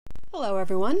Hello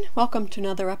everyone, welcome to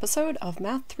another episode of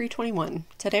Math-321.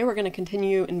 Today we're going to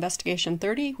continue Investigation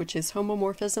 30, which is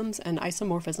homomorphisms and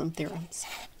isomorphism theorems.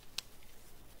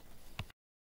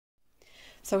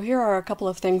 So here are a couple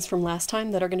of things from last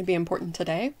time that are going to be important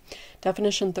today.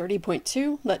 Definition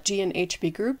 30.2, let G and H be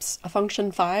groups. A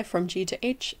function phi from G to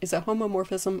H is a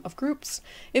homomorphism of groups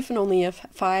if and only if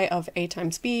phi of A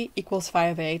times B equals phi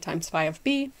of A times phi of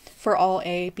B for all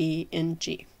A, B in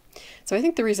G. So I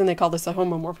think the reason they call this a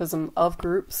homomorphism of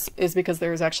groups is because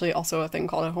there is actually also a thing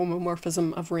called a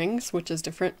homomorphism of rings, which is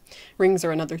different. Rings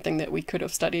are another thing that we could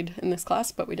have studied in this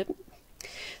class, but we didn't.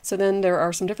 So then there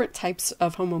are some different types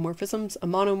of homomorphisms. A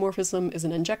monomorphism is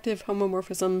an injective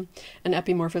homomorphism, an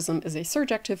epimorphism is a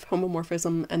surjective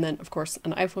homomorphism, and then of course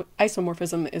an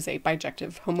isomorphism is a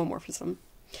bijective homomorphism.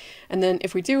 And then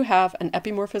if we do have an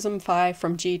epimorphism phi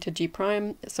from G to G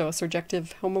prime, so a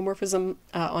surjective homomorphism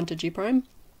onto G prime,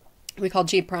 we call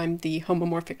G prime the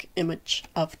homomorphic image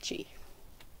of G.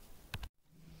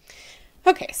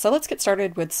 Okay, so let's get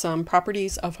started with some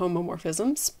properties of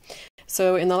homomorphisms.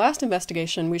 So in the last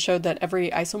investigation, we showed that every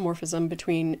isomorphism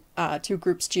between two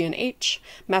groups G and H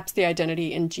maps the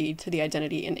identity in G to the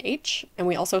identity in H, and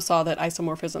we also saw that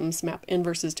isomorphisms map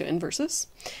inverses to inverses,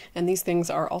 and these things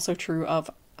are also true of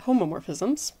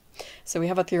homomorphisms. So we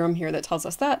have a theorem here that tells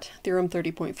us that. Theorem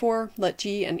 30.4, let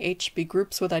G and H be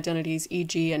groups with identities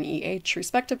EG and EH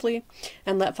respectively,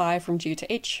 and let phi from G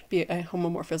to H be a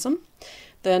homomorphism.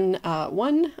 Then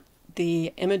 1,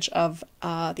 the image of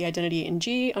the identity in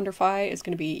G under phi is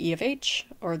going to be E of H,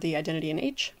 or the identity in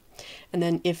H. And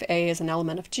then if A is an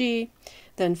element of G,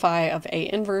 then phi of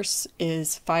A inverse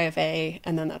is phi of A,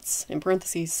 and then that's in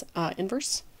parentheses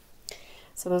inverse.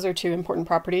 So those are two important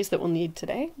properties that we'll need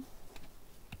today.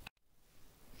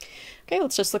 Okay,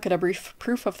 let's just look at a brief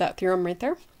proof of that theorem right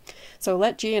there. So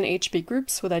let G and H be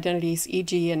groups with identities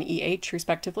EG and EH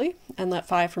respectively, and let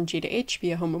phi from G to H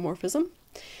be a homomorphism.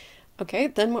 Okay,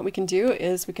 then what we can do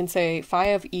is we can say phi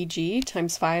of EG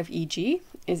times phi of EG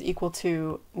is equal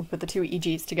to, we'll put the two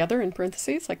EGs together in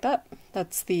parentheses like that.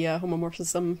 That's the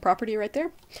homomorphism property right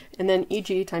there. And then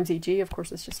EG times EG, of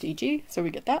course, is just EG, so we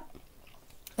get that.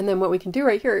 And then what we can do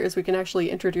right here is we can actually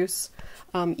introduce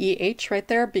EH right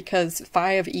there, because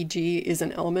phi of EG is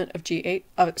an element of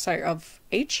of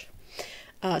H.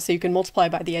 So you can multiply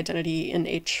by the identity in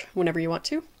H whenever you want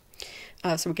to.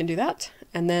 So we can do that.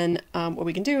 And then what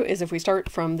we can do is if we start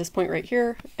from this point right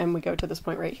here and we go to this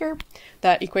point right here,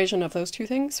 that equation of those two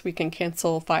things, we can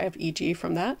cancel phi of EG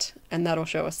from that, and that'll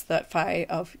show us that phi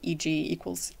of EG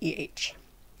equals EH.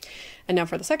 And now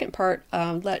for the second part,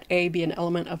 let A be an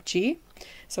element of G.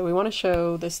 So we want to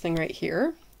show this thing right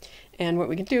here. And what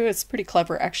we can do is pretty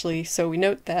clever actually. So we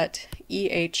note that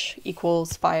EH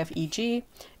equals phi of EG,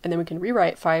 and then we can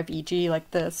rewrite phi of EG like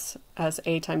this as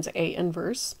A times A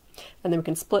inverse. And then we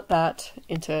can split that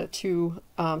into two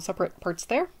separate parts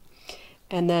there.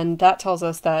 And then that tells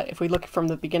us that if we look from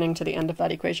the beginning to the end of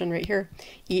that equation right here,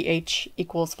 EH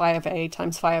equals phi of A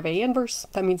times phi of A inverse.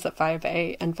 That means that phi of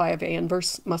A and phi of A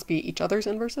inverse must be each other's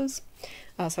inverses.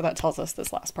 So that tells us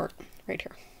this last part right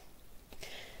here.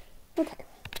 Okay.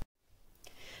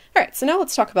 All right, so now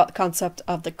let's talk about the concept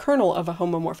of the kernel of a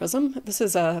homomorphism. This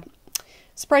is a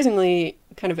surprisingly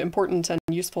kind of important and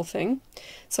useful thing.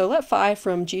 So let phi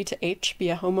from G to H be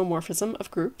a homomorphism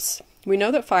of groups. We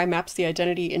know that phi maps the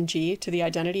identity in G to the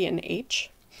identity in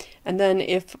H. And then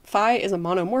if phi is a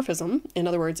monomorphism, in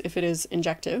other words, if it is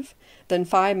injective, then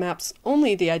phi maps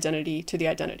only the identity to the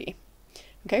identity.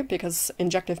 Okay, because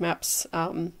injective maps,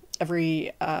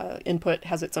 every input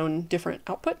has its own different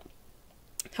output.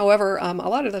 However, a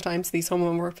lot of the times these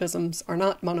homomorphisms are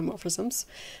not monomorphisms.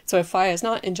 So if phi is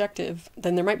not injective,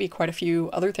 then there might be quite a few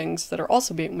other things that are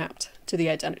also being mapped to the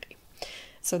identity.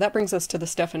 So that brings us to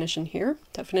this definition here,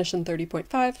 definition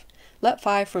 30.5. Let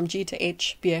phi from G to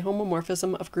H be a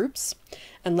homomorphism of groups,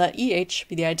 and let EH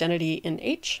be the identity in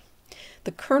H.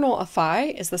 The kernel of phi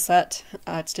is the set,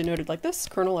 it's denoted like this,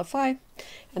 kernel of phi,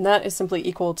 and that is simply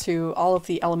equal to all of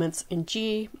the elements in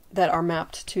G that are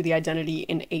mapped to the identity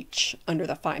in H under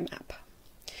the phi map.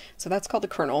 So that's called the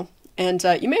kernel. And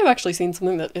you may have actually seen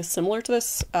something that is similar to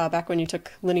this back when you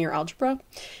took linear algebra.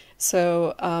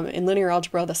 So in linear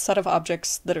algebra, the set of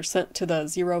objects that are sent to the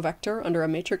zero vector under a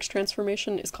matrix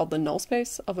transformation is called the null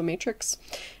space of a matrix.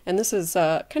 And this is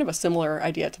kind of a similar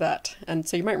idea to that. And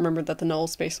so you might remember that the null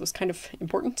space was kind of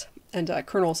important, and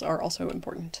kernels are also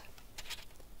important.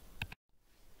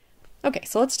 Okay,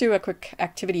 so let's do a quick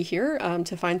activity here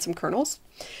to find some kernels.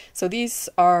 So these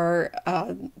are,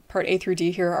 part A through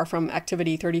D here are from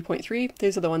activity 30.3.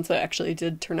 These are the ones that actually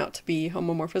did turn out to be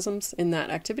homomorphisms in that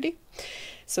activity.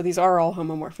 So these are all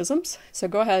homomorphisms. So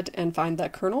go ahead and find the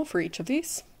kernel for each of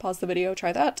these. Pause the video,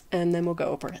 try that, and then we'll go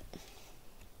over it.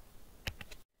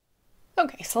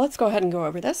 Okay, so let's go ahead and go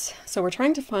over this. So we're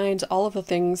trying to find all of the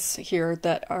things here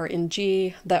that are in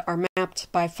G that are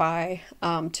mapped by phi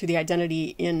to the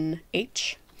identity in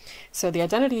H. So the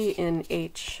identity in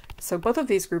H, so both of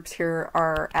these groups here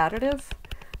are additive.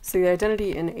 So the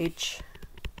identity in H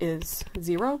is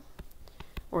 0,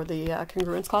 or the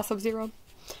congruence class of 0.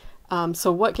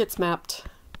 So what gets mapped,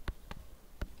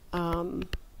 what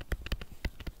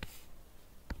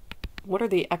are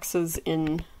the x's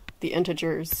in the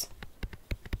integers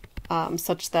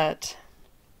such that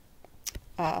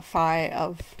phi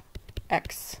of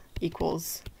x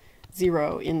equals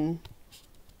 0 in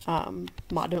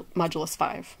modulus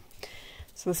 5.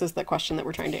 So this is the question that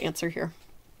we're trying to answer here.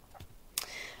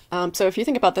 So if you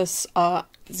think about this,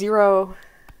 0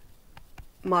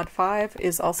 mod 5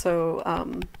 is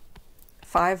also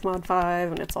 5 mod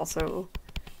 5, and it's also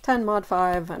 10 mod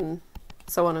 5, and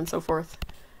so on and so forth.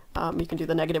 You can do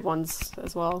the negative ones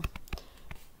as well,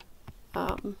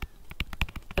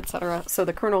 etc. So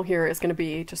the kernel here is going to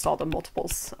be just all the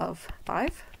multiples of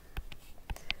 5.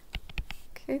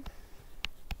 Okay.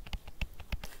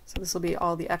 So this will be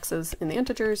all the x's in the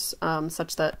integers,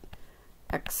 such that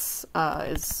x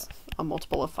is a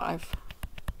multiple of 5.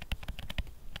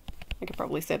 I could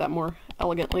probably say that more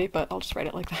elegantly, but I'll just write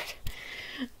it like that.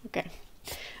 Okay.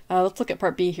 Let's look at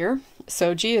part B here.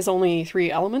 So G is only 3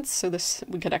 elements, so this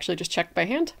we could actually just check by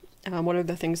hand. What are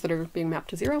the things that are being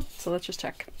mapped to 0? So let's just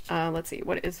check. Let's see,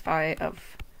 what is phi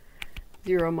of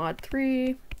 0 mod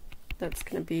 3? That's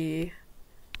going to be,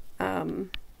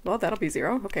 well, that'll be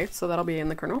 0. Okay, so that'll be in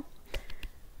the kernel.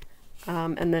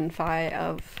 And then phi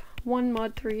of 1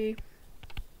 mod 3,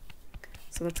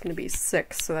 so that's going to be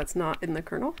 6, so that's not in the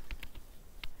kernel.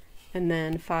 And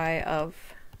then phi of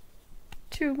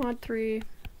 2 mod 3,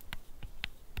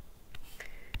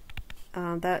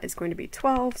 that is going to be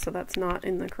 12, so that's not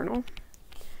in the kernel.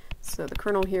 So the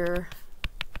kernel here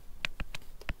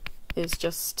is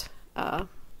just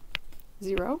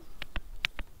 0.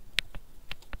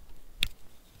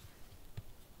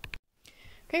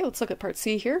 Okay, let's look at part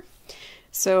C here.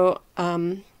 So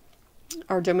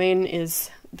our domain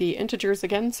is the integers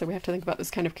again, so we have to think about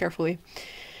this kind of carefully.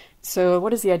 So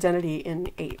what is the identity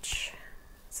in H?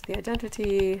 So the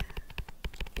identity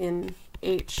in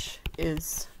H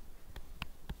is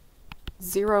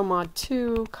 0 mod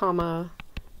 2, comma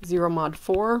 0 mod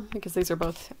 4, because these are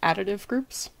both additive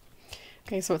groups.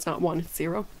 Okay, so it's not 1, it's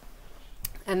 0.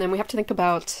 And then we have to think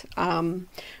about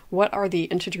what are the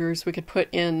integers we could put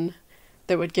in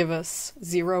that would give us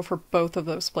 0 for both of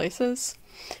those places.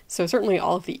 So certainly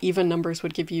all of the even numbers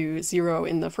would give you 0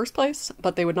 in the first place,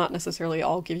 but they would not necessarily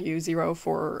all give you 0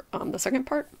 for the second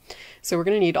part. So we're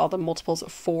going to need all the multiples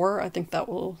of 4. I think that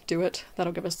will do it.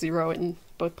 That'll give us 0 in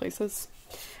both places.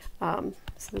 So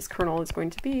this kernel is going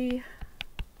to be,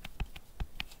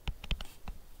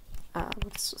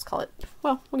 let's just call it,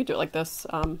 well, we can do it like this.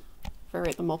 If I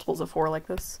write the multiples of 4 like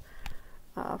this,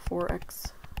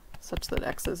 4x, such that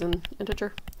x is an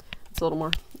integer. It's a little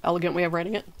more elegant way of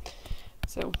writing it.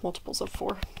 So multiples of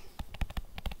 4.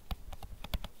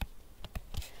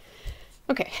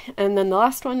 Okay, and then the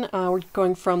last one, we're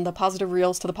going from the positive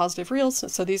reals to the positive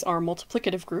reals. So these are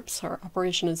multiplicative groups. Our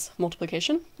operation is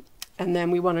multiplication. And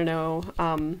then we want to know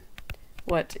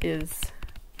what is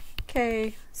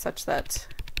k such that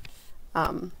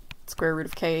square root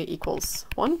of k equals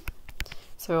 1.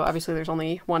 So obviously there's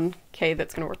only one k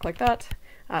that's going to work like that,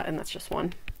 and that's just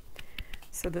 1.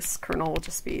 So this kernel will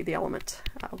just be the element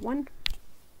 1.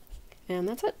 And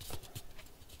that's it.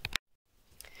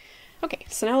 Okay,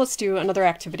 so now let's do another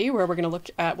activity where we're going to look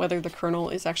at whether the kernel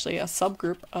is actually a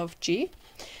subgroup of G.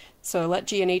 So let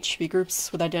G and H be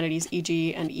groups with identities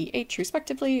EG and EH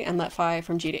respectively, and let phi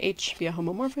from G to H be a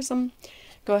homomorphism.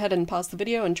 Go ahead and pause the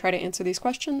video and try to answer these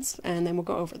questions, and then we'll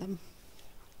go over them.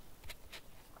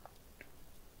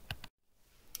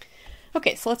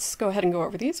 Okay, so let's go ahead and go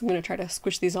over these. I'm going to try to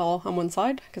squish these all on one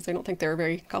side because I don't think they're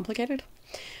very complicated.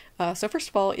 So first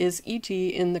of all, is EG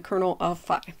in the kernel of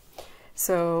phi?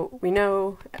 So we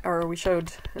know, or we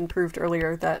showed and proved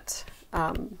earlier that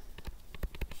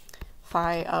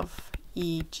phi of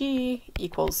EG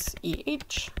equals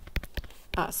EH.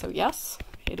 So yes,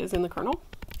 it is in the kernel.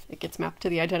 It gets mapped to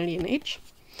the identity in H.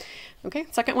 Okay,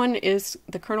 second one is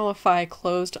the kernel of phi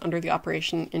closed under the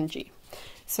operation in G.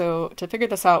 So to figure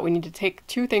this out, we need to take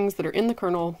two things that are in the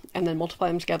kernel and then multiply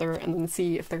them together and then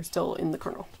see if they're still in the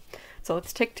kernel. So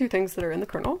let's take two things that are in the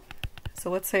kernel.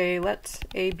 So let's say let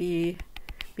A, B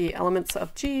be elements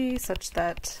of G such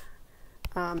that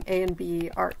A and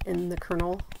B are in the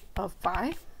kernel of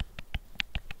phi.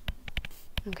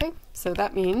 Okay, so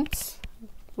that means,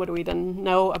 what do we then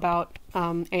know about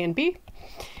A and B?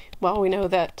 Well, we know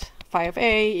that phi of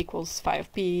A equals phi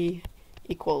of B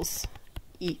equals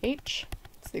EH.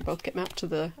 So they both get mapped to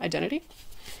the identity.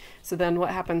 So then what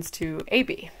happens to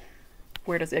AB?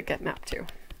 Where does it get mapped to?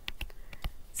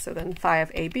 So then phi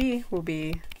of AB will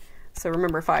be, so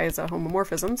remember phi is a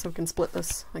homomorphism, so we can split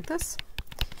this like this.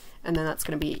 And then that's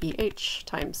going to be EH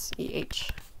times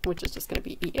EH, which is just going to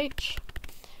be EH.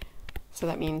 So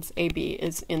that means AB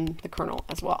is in the kernel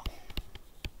as well.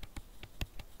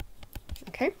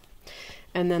 Okay,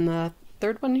 and then the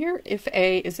third one here, if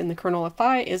A is in the kernel of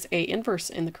phi, is A inverse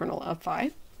in the kernel of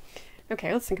phi?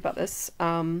 Okay, let's think about this.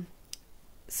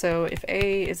 So if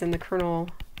A is in the kernel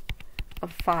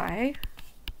of phi,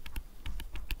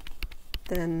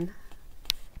 then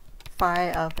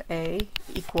phi of A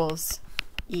equals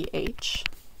EH.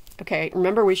 Okay,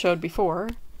 remember we showed before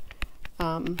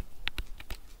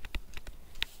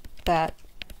that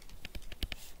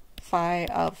phi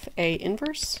of A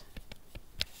inverse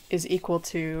is equal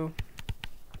to, you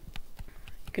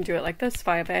can do it like this,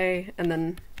 phi of A, and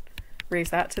then raise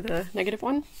that to the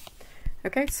 -1.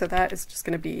 Okay, so that is just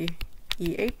going to be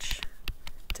EH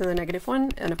to the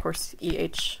 -1, and of course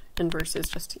EH inverse is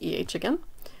just EH again.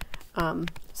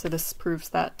 So this proves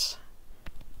that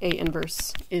A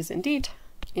inverse is indeed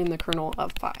in the kernel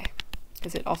of phi,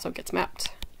 because it also gets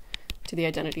mapped to the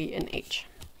identity in H.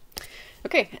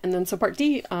 Okay, and then so part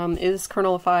D, is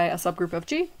kernel of phi a subgroup of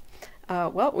G?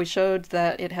 Well, we showed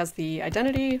that it has the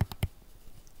identity.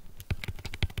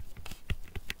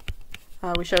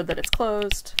 We showed that it's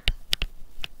closed,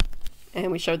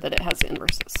 and we showed that it has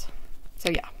inverses.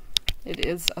 So yeah, it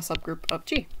is a subgroup of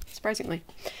G, surprisingly.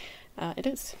 It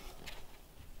is.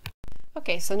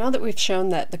 Okay, so now that we've shown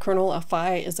that the kernel of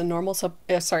phi is a normal is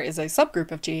a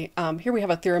subgroup of G, here we have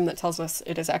a theorem that tells us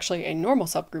it is actually a normal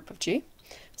subgroup of G.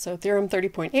 So theorem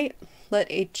 30.8,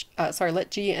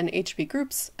 let G and H be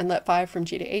groups, and let phi from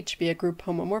G to H be a group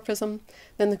homomorphism,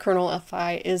 then the kernel of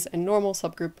phi is a normal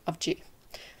subgroup of G.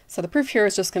 So the proof here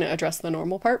is just going to address the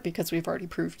normal part because we've already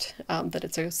proved that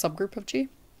it's a subgroup of G.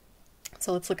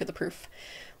 So let's look at the proof.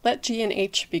 Let G and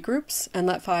H be groups, and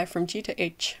let phi from G to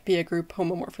H be a group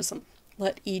homomorphism.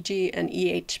 Let EG and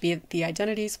EH be the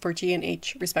identities for G and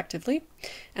H respectively,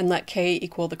 and let K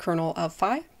equal the kernel of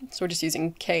phi. So we're just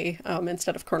using K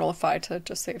instead of kernel of phi to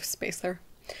just save space there.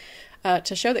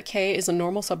 To show that K is a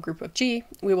normal subgroup of G,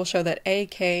 we will show that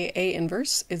AK A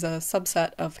inverse is a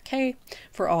subset of K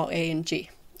for all A and G.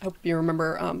 I hope you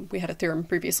remember we had a theorem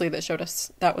previously that showed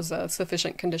us that was a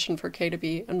sufficient condition for K to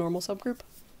be a normal subgroup.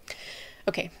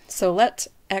 Okay, so let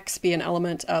X be an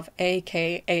element of AK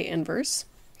A inverse.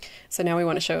 So now we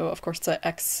want to show, of course, that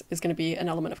X is going to be an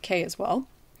element of K as well.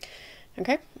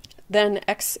 Okay, then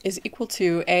X is equal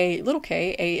to a little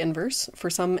k, A inverse,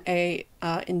 for some A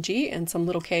in G and some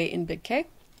little k in big K.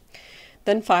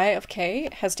 Then phi of K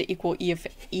has to equal E of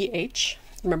EH,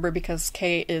 remember, because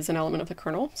K is an element of the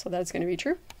kernel, so that's going to be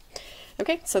true.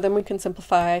 Okay, so then we can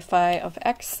simplify phi of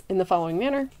X in the following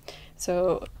manner.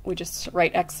 So we just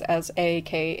write X as A,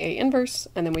 K, A inverse,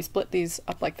 and then we split these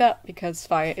up like that because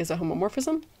phi is a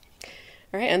homomorphism.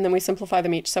 All right, and then we simplify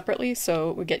them each separately,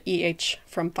 so we get EH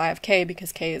from phi of K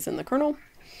because K is in the kernel.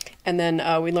 And then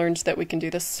we learned that we can do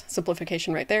this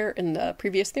simplification right there in the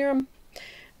previous theorem.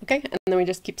 Okay, and then we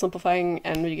just keep simplifying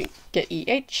and we get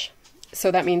EH.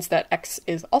 So that means that X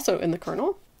is also in the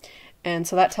kernel. And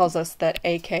so that tells us that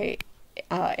AK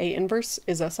A inverse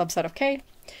is a subset of K.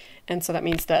 And so that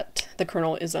means that the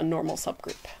kernel is a normal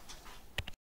subgroup.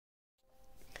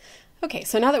 Okay,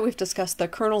 so now that we've discussed the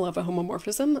kernel of a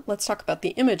homomorphism, let's talk about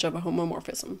the image of a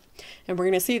homomorphism. And we're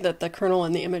going to see that the kernel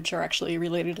and the image are actually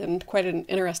related in quite an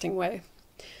interesting way.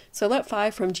 So let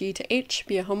phi from G to H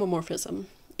be a homomorphism.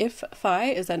 If phi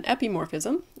is an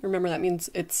epimorphism, remember that means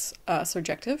it's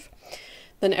surjective,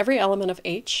 then every element of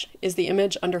H is the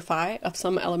image under phi of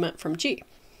some element from G.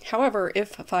 However, if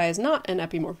phi is not an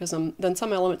epimorphism, then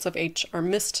some elements of H are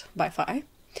missed by phi,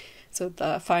 so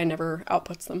the phi never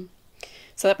outputs them.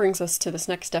 So that brings us to this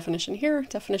next definition here,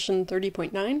 definition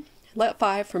 30.9. Let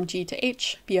phi from G to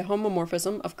H be a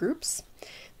homomorphism of groups.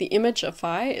 The image of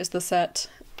phi is the set,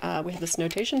 we have this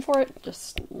notation for it,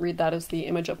 just read that as the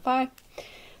image of phi.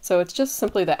 So it's just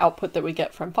simply the output that we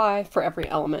get from phi for every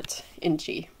element in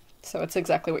G. So it's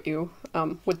exactly what you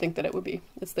would think that it would be.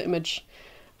 It's the image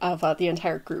of the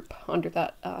entire group under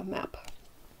that map.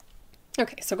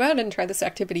 Okay, so go ahead and try this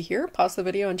activity here. Pause the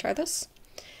video and try this,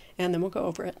 and then we'll go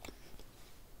over it.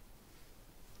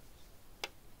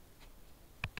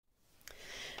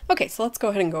 Okay, so let's go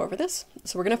ahead and go over this.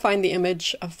 So we're going to find the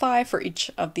image of phi for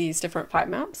each of these different phi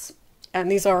maps,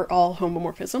 and these are all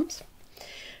homomorphisms.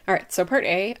 All right, so part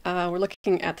A, we're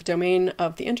looking at the domain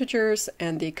of the integers,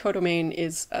 and the codomain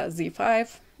is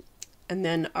Z5, and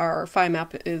then our phi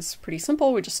map is pretty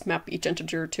simple. We just map each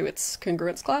integer to its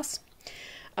congruence class.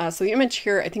 So the image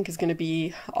here, I think, is going to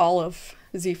be all of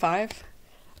Z5.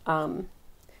 So I'm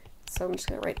just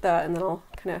going to write that, and then I'll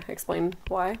kind of explain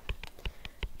why.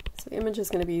 So the image is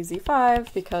going to be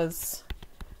Z5 because,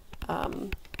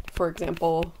 for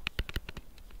example,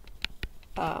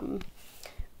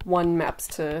 1 maps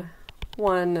to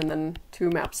 1, and then 2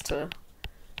 maps to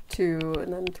 2,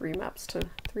 and then 3 maps to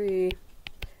 3.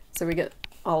 So we get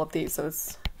all of these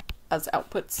as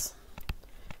outputs.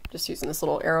 Just using this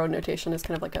little arrow notation as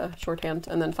kind of like a shorthand,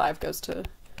 and then 5 goes to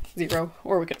 0,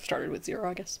 or we could have started with 0,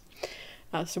 I guess.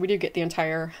 So we do get the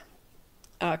entire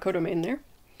codomain there.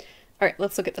 All right,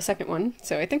 let's look at the second one.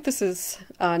 So I think this is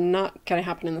not going to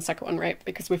happen in the second one, right?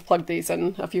 Because we've plugged these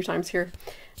in a few times here.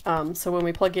 So when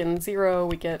we plug in 0,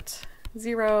 we get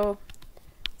 0.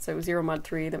 So 0 mod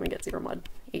 3, then we get 0 mod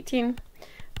 18.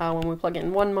 When we plug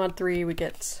in 1 mod 3, we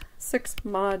get 6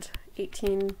 mod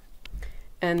 18.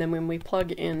 And then when we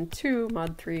plug in 2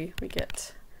 mod 3, we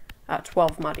get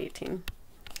 12 mod 18.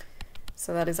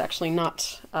 So that is actually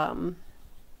not the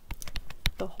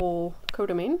whole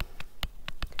codomain.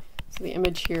 So the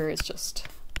image here is just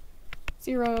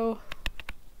 0,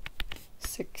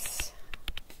 6,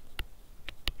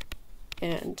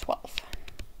 and 12.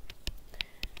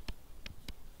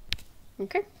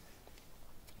 Okay.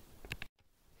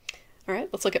 All right,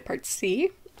 let's look at part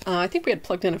C. I think we had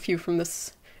plugged in a few from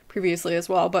this previously as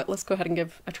well, but let's go ahead and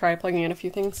give a try plugging in a few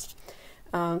things.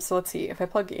 So let's see, if I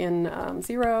plug in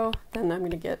 0, then I'm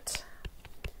going to get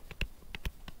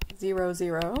 0,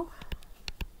 0.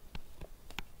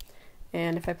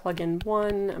 And if I plug in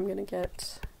 1, I'm going to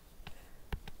get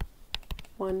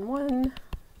 1, 1.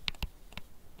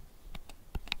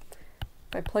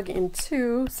 If I plug in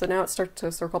 2, so now it starts to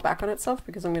circle back on itself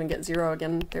because I'm going to get 0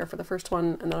 again there for the first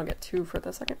one, and then I'll get 2 for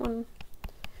the second one.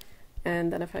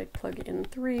 And then if I plug in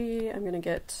 3, I'm going to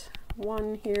get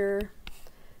 1 here,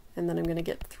 and then I'm going to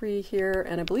get 3 here,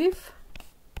 and I believe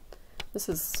this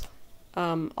is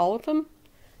all of them.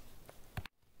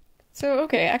 So,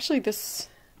 okay, actually this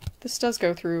does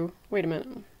go through, wait a minute.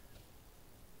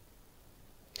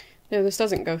 No, this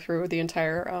doesn't go through the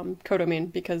entire codomain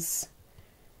because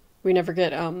we never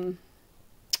get 1,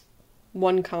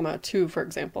 2, for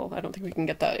example. I don't think we can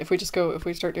get that. If we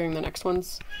start doing the next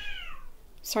ones.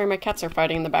 Sorry, my cats are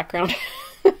fighting in the background.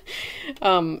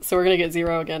 So we're going to get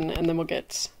 0 again, and then we'll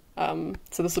get, so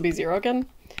this will be 0 again.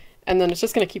 And then it's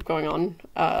just going to keep going on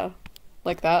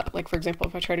like that. Like, for example,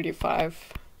 if I try to do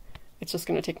 5, it's just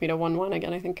going to take me to 1, 1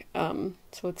 again, I think. So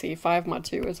let's see, 5 mod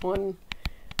 2 is 1,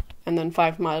 and then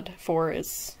 5 mod 4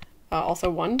 is also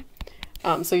 1.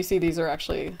 So you see these are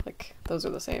actually, like, those are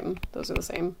the same,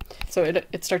 So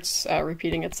it starts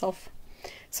repeating itself.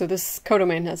 So this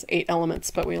codomain has 8 elements,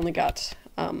 but we only got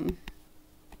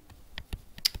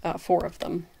 4 of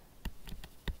them.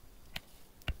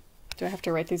 Do I have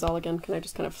to write these all again? Can I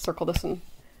just kind of circle this and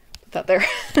put that there?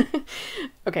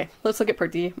 Okay, let's look at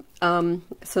part D.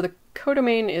 So the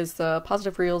codomain is the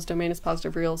positive reals, domain is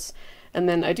positive reals, and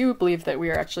then I do believe that we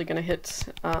are actually going to hit,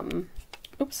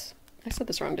 oops, I said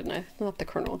this wrong, didn't I? Not the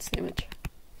kernel, it's the image.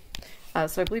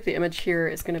 So I believe the image here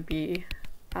is going to be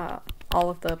all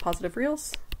of the positive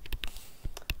reals,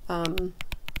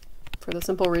 for the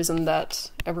simple reason that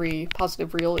every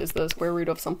positive real is the square root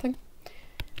of something,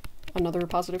 another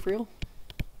positive real.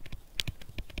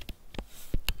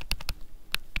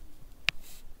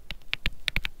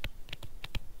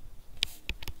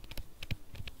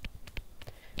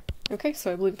 Okay,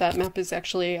 so I believe that map is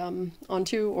actually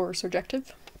onto or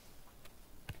surjective.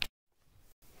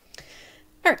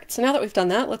 Alright, so now that we've done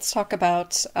that, let's talk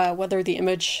about whether the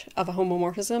image of a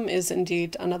homomorphism is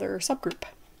indeed another subgroup.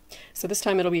 So this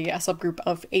time it'll be a subgroup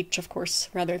of H, of course,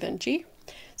 rather than G.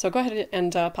 So go ahead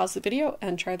and pause the video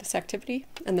and try this activity,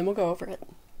 and then we'll go over it.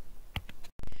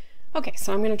 Okay,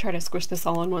 so I'm going to try to squish this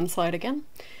all on one slide again.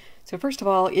 So first of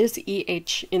all, is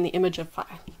EH in the image of phi?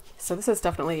 So this is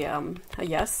definitely a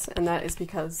yes, and that is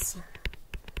because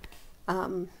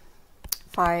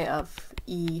phi of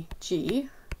EG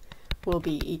will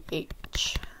be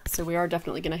EH. So we are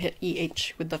definitely going to hit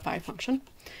EH with the phi function.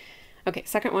 Okay,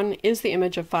 second one, is the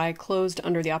image of phi closed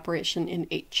under the operation in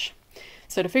H?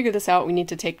 So to figure this out, we need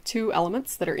to take two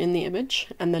elements that are in the image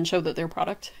and then show that their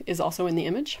product is also in the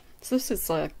image. So this is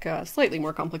like slightly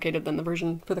more complicated than the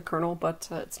version for the kernel, but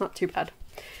it's not too bad.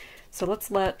 So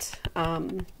let's let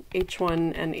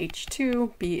h1 and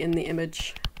h2 be in the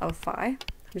image of phi. I'm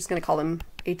just going to call them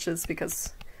h's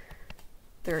because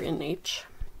they're in h.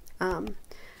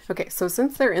 Okay, so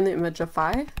since they're in the image of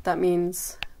phi, that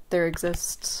means there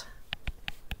exists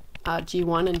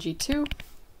g1 and g2,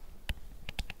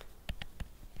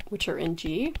 which are in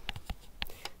G,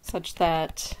 such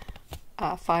that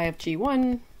phi of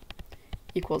G1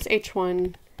 equals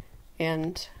H1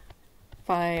 and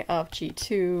phi of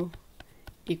G2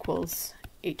 equals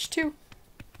H2.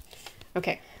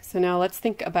 Okay, so now let's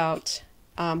think about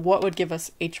what would give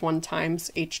us H1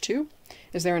 times H2.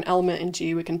 Is there an element in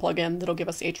G we can plug in that'll give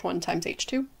us H1 times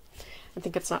H2? I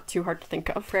think it's not too hard to think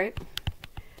of, right?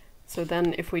 So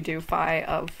then if we do phi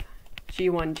of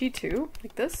G1, G2,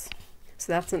 like this,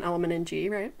 so that's an element in G,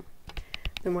 right?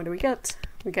 Then what do we get?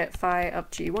 We get phi of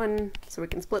G1, so we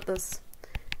can split this,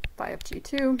 phi of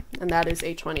G2, and that is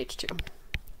H1, H2.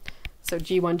 So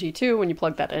G1, G2, when you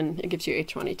plug that in, it gives you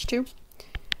H1, H2.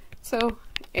 So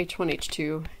H1,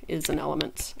 H2 is an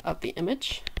element of the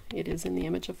image. It is in the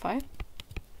image of phi.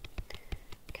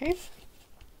 Okay.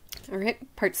 All right,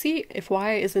 part C, if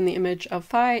y is in the image of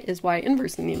phi, is y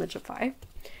inverse in the image of phi?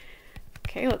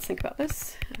 Okay, let's think about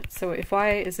this. So if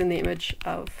y is in the image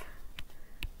of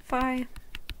phi,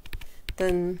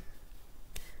 then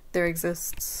there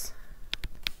exists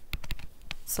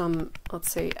some, let's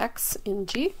say, x in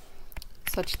G,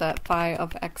 such that phi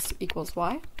of x equals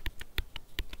y.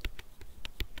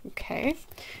 Okay,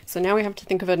 so now we have to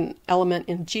think of an element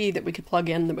in G that we could plug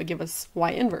in that would give us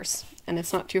y inverse, and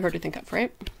it's not too hard to think of,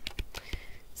 right?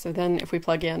 So then if we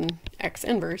plug in x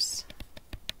inverse,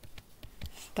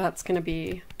 that's going to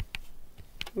be,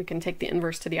 we can take the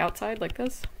inverse to the outside like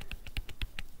this,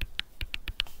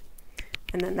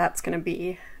 and then that's going to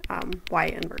be y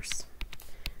inverse.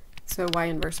 So y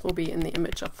inverse will be in the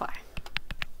image of phi.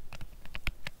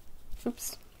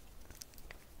 Oops.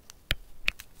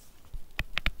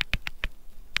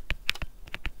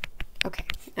 Okay,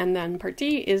 and then part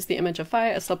D is the image of phi,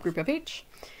 a subgroup of H.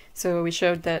 So we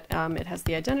showed that it has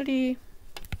the identity,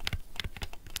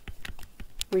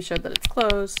 we showed that it's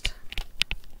closed,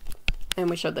 and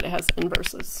we showed that it has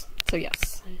inverses. So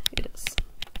yes, it is.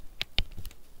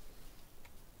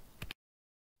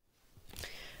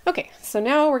 Okay, so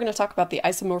now we're going to talk about the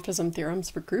isomorphism theorems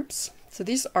for groups. So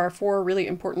these are four really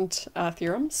important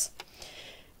theorems.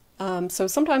 So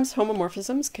sometimes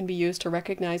homomorphisms can be used to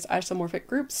recognize isomorphic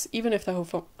groups, even if the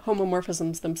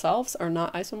homomorphisms themselves are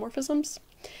not isomorphisms.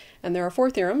 And there are four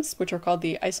theorems, which are called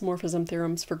the isomorphism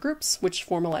theorems for groups, which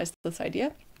formalize this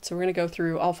idea. So we're going to go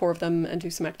through all four of them and do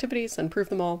some activities and prove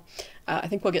them all. I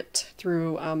think we'll get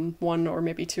through one or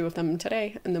maybe two of them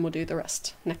today, and then we'll do the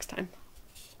rest next time.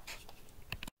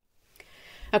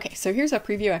 Okay, so here's a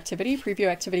preview activity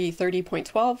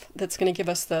 30.12, that's going to give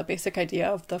us the basic idea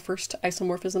of the first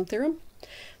isomorphism theorem.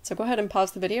 So go ahead and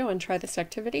pause the video and try this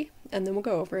activity, and then we'll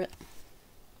go over it.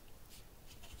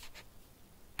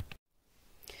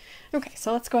 Okay,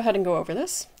 so let's go ahead and go over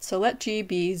this. So let G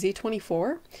be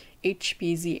Z24, H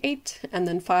be Z8, and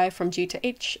then phi from G to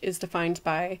H is defined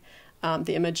by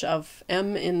the image of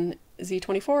M in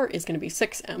Z24 is going to be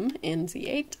 6M in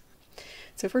Z8.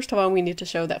 So first of all, we need to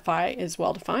show that phi is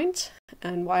well defined.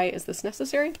 And why is this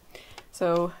necessary?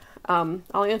 So I'll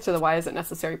answer the why is it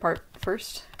necessary part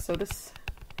first. So this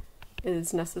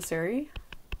is necessary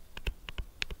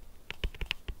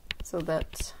so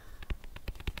that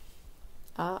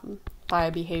phi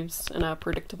behaves in a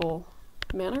predictable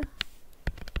manner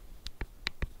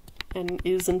and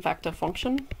is in fact a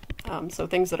function. So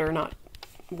things that are not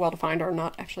well defined are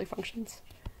not actually functions.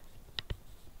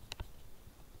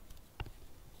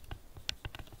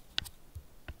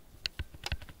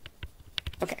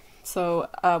 So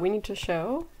we need to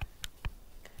show,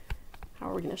 how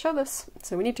are we going to show this?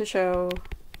 So we need to show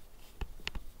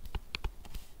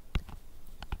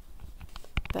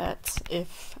that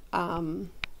if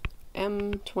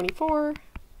M24,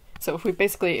 so if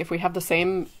we have the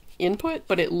same input,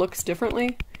 but it looks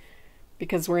differently,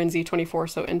 because we're in Z24,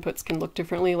 so inputs can look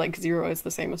differently, like 0 is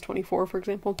the same as 24, for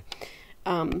example.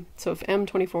 So if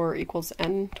M24 equals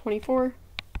N24,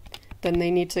 then they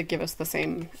need to give us the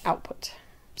same output.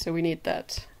 So we need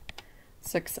that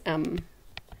 6M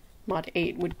mod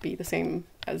 8 would be the same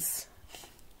as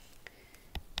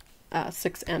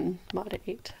 6N mod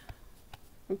 8.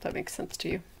 If that makes sense to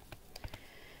you.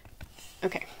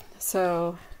 Okay,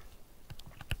 so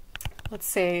let's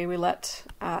say we let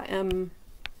M24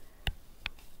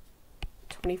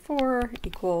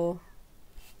 equal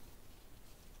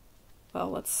well,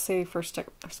 let's say first of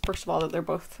all that they're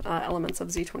both elements of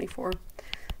Z24.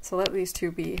 So let these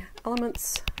two be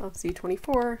elements of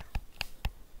Z24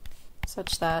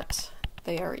 such that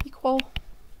they are equal.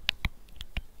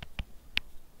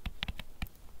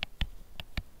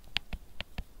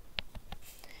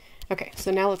 Okay,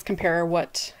 so now let's compare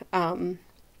what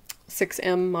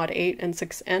 6m mod 8 and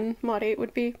 6n mod 8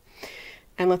 would be.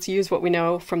 And let's use what we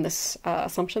know from this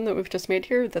assumption that we've just made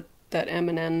here, that m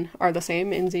and n are the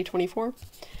same in Z24.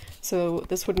 So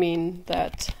this would mean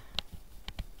that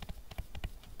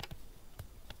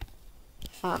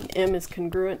m is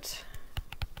congruent,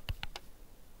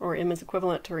 or m is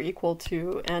equivalent or equal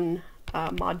to n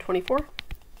mod 24,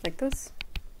 like this.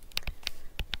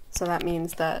 So that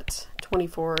means that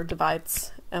 24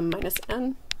 divides m minus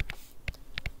n.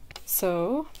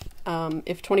 So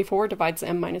if 24 divides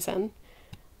m minus n,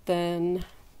 then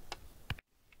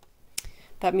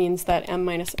that means that m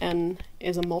minus n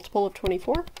is a multiple of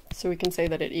 24. So we can say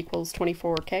that it equals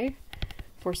 24k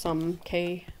for some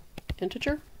k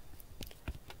integer.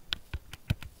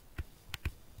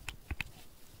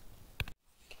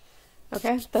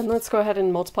 Okay, then let's go ahead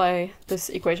and multiply this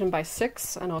equation by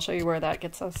 6, and I'll show you where that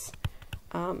gets us.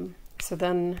 So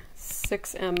then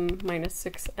 6m minus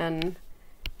 6n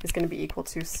is going to be equal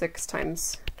to 6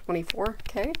 times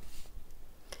 24k.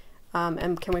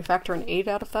 And can we factor an 8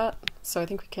 out of that? So I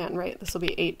think we can, right? This will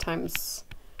be 8 times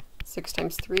 6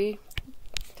 times 3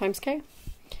 times k.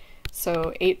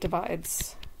 So 8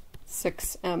 divides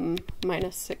 6m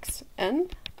minus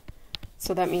 6n.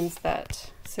 So that means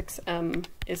that 6m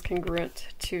is congruent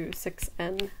to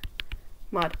 6n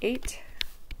mod 8.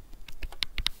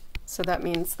 So that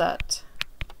means that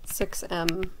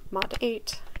 6m mod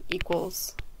 8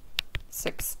 equals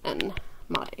 6n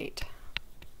mod 8.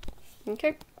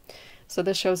 Okay, so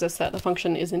this shows us that the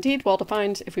function is indeed well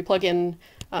defined. If we plug in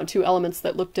two elements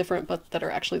that look different but that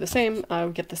are actually the same,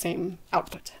 we get the same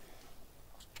output.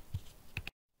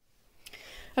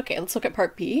 Okay, let's look at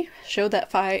part B. Show that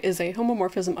phi is a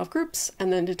homomorphism of groups,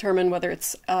 and then determine whether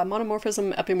it's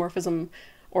monomorphism, epimorphism,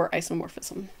 or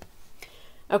isomorphism.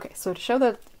 Okay, so to show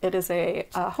that it is a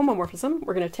homomorphism,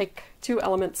 we're going to take two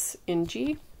elements in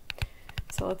G.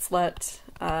 So let's let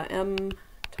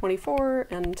M24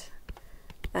 and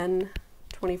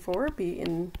N24 be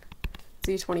in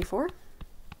Z24.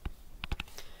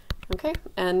 Okay,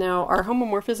 and now our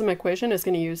homomorphism equation is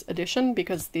going to use addition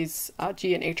because these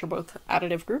G and H are both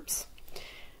additive groups.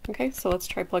 Okay, so let's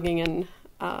try plugging in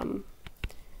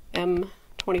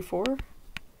M24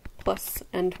 plus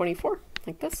N24,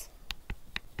 like this.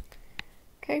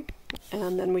 Okay,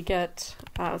 and then we get,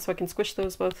 so I can squish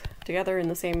those both together in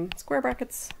the same square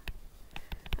brackets.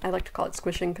 I like to call it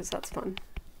squishing because that's fun.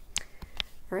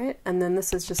 All right, and then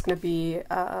this is just going to be,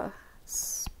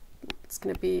 it's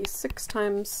going to be 6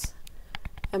 times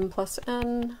m plus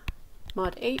n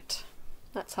mod 8.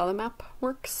 That's how the map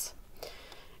works.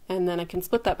 And then I can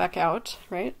split that back out,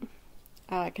 right?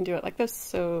 I can do it like this,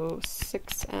 so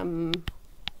 6m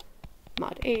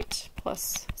mod 8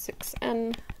 plus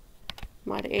 6n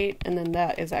mod 8, and then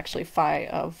that is actually phi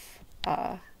of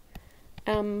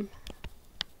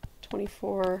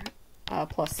m24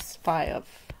 plus phi of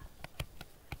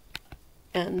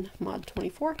n mod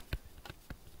 24.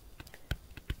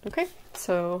 Okay,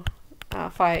 so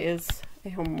phi is a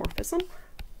homomorphism.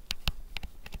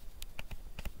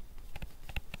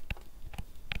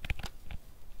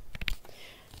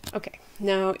 Okay,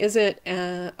 now is it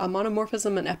a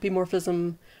monomorphism, an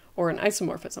epimorphism, or an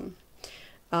isomorphism?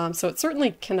 So it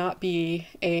certainly cannot be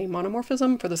a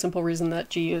monomorphism for the simple reason that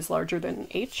G is larger than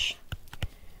H.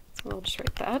 So I'll just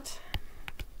write that.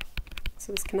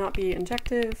 So this cannot be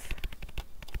injective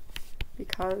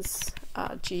because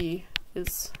G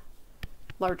is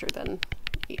larger than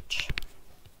H.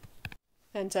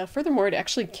 And furthermore, it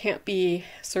actually can't be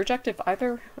surjective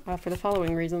either for the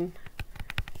following reason.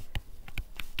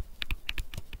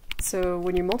 So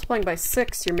when you're multiplying by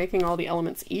 6, you're making all the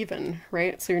elements even,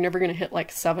 right? So you're never going to hit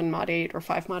like 7 mod 8 or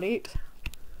 5 mod 8.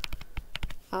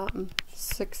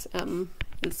 6m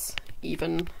is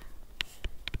even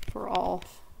for all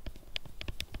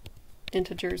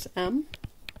integers m.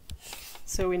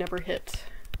 So we never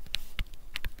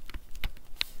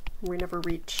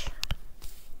reach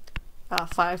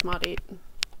 5 mod 8,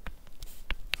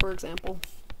 for example.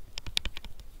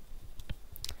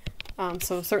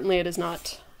 So certainly it is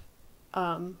not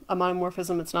a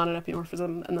monomorphism, it's not an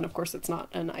epimorphism, and then of course it's not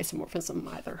an isomorphism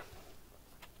either.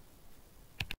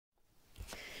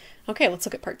 Okay, let's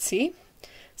look at part C.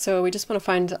 So we just want to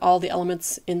find all the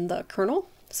elements in the kernel.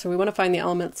 So we want to find the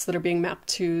elements that are being mapped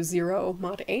to 0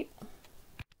 mod 8.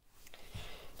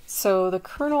 So the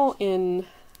kernel in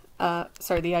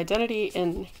the identity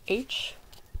in H,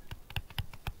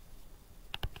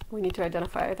 we need to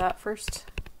identify that first.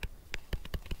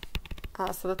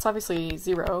 So that's obviously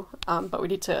 0, but we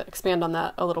need to expand on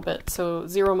that a little bit. So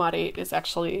 0 mod 8 is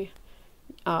actually,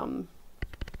 so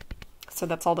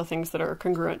that's all the things that are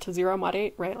congruent to 0 mod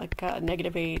 8, right? Like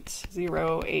 -8,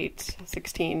 0, 8,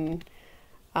 16,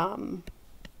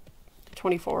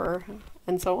 24,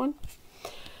 and so on.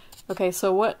 Okay,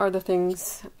 so what are the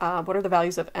things, what are the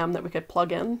values of m that we could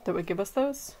plug in that would give us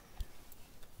those?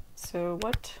 So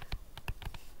what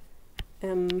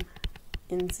m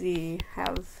in Z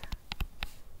have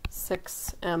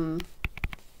 6m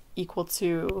equal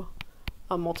to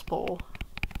a multiple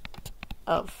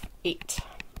of 8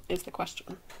 is the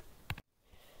question.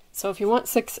 So if you want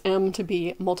 6m to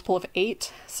be a multiple of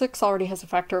 8, 6 already has a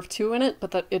factor of 2 in it,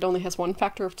 but that it only has one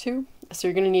factor of 2. So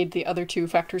you're going to need the other two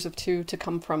factors of 2 to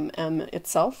come from m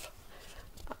itself.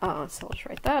 So let's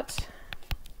write that.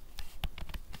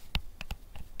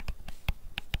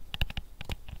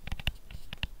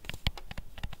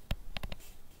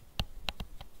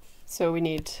 So we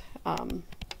need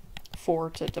 4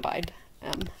 to divide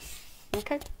m.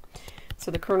 Okay, so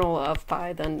the kernel of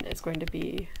phi then is going to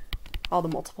be all the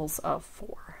multiples of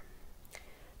 4.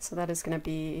 So that is going to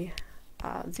be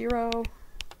 0,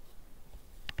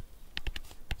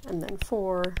 and then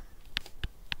 4,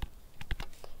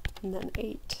 and then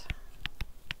 8,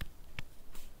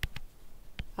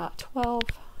 12,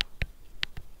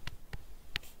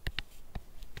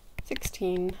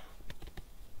 16,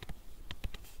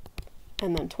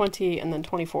 and then 20, and then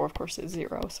 24, of course, is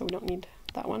 0, so we don't need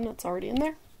that one. That's already in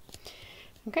there.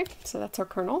 Okay, so that's our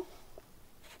kernel.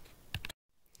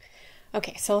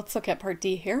 Okay, so let's look at part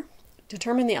D here.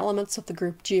 Determine the elements of the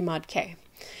group G mod K.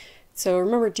 So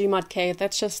remember G mod K,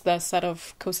 that's just the set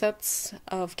of cosets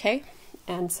of K.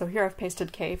 And so here I've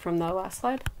pasted K from the last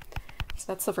slide. So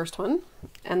that's the first one.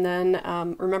 And then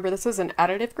remember this is an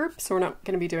additive group, so we're not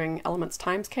going to be doing elements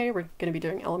times K, we're going to be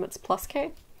doing elements plus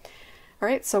K. All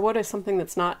right, so what is something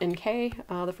that's not in K?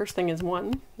 The first thing is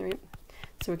 1, right?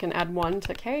 So we can add 1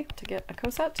 to K to get a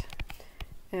coset.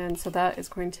 And so that is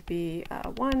going to be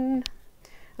 1.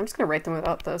 I'm just going to write them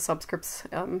without the subscripts,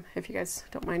 if you guys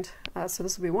don't mind. So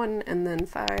this will be 1, and then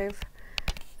 5,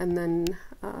 and then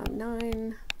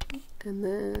 9, and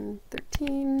then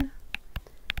 13,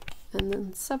 and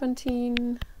then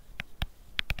 17,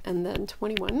 and then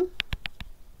 21.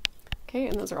 Okay,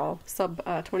 and those are all sub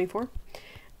 24.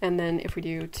 And then if we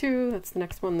do 2, that's the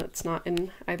next one that's not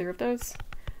in either of those.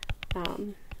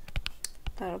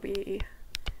 That'll be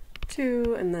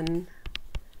 2, and then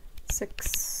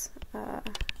 6,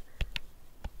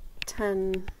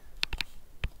 10,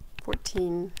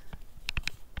 14,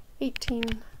 18,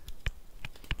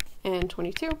 and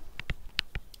 22.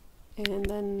 And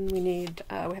then we need,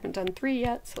 we haven't done 3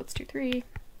 yet, so let's do 3.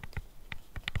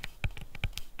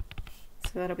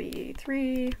 So that'll be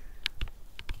 3,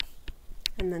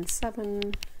 and then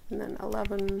 7, and then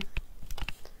 11,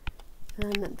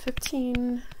 and then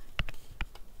 15,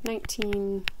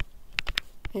 19,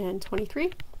 and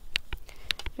 23.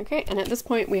 Okay, and at this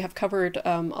point we have covered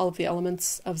all of the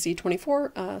elements of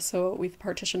Z24, so we've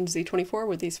partitioned Z24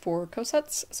 with these 4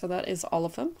 cosets, so that is all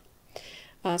of them.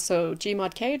 So G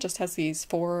mod K just has these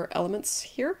 4 elements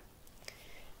here.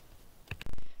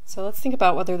 So let's think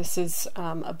about whether this is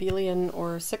abelian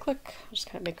or cyclic. I'll just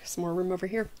kind of make some more room over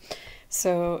here.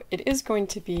 So it is going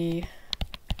to be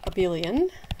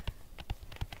abelian,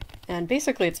 and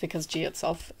basically it's because G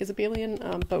itself is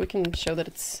abelian, but we can show that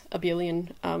it's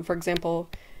abelian. For example,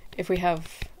 if we have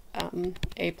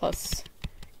A plus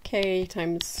K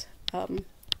times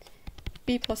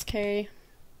B plus K,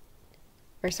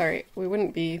 or sorry, we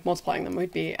wouldn't be multiplying them,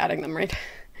 we'd be adding them, right?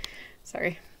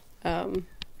 Sorry, because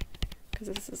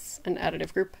this is an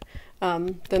additive group,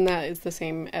 then that is the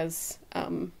same as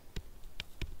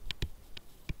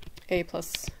A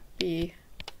plus B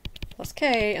plus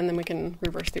K, and then we can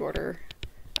reverse the order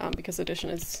because addition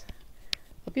is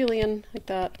abelian, like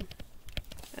that.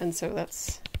 And so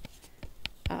that's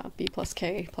B plus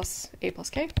K plus A plus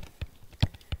K.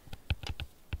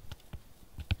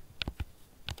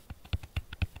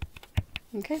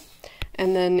 Okay,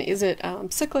 and then is it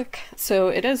cyclic? So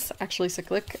it is actually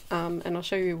cyclic, and I'll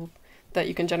show you that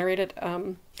you can generate it.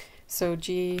 So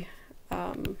G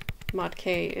mod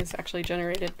K is actually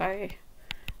generated by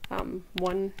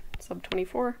 1 sub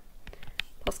 24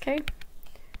 plus K.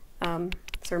 So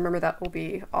remember that will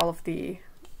be all of the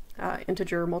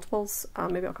integer multiples.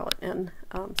 Maybe I'll call it N.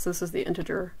 So this is the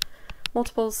integer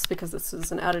multiples, because this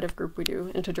is an additive group, we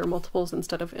do integer multiples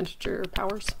instead of integer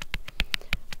powers.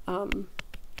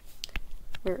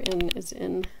 Where N is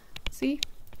in Z.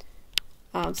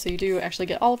 So you do actually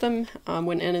get all of them.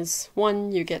 When n is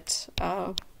 1, you get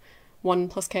 1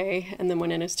 plus k, and then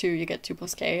when n is 2, you get 2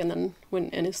 plus k, and then when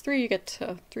n is 3, you get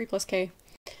 3 plus k,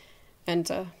 and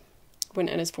when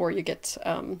n is 4, you get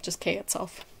just k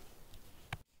itself.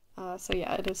 So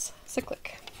yeah, it is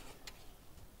cyclic.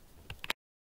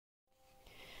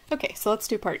 Okay, so let's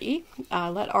do part E.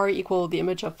 Let R equal the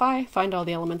image of phi, find all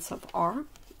the elements of R.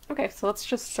 Okay, so let's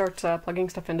just start plugging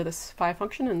stuff into this phi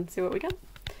function and see what we get.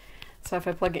 So if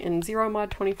I plug in 0 mod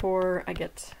 24, I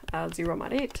get 0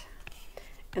 mod 8.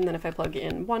 And then if I plug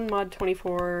in 1 mod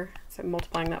 24, so I'm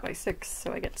multiplying that by 6,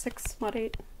 so I get 6 mod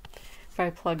 8. If I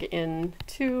plug in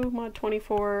 2 mod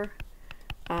 24,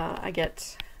 I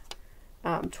get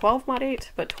 12 mod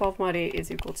 8, but 12 mod 8 is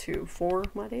equal to 4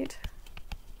 mod 8.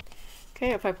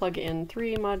 Okay, if I plug in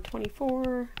 3 mod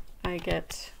 24, I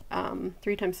get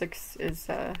 3 times 6 is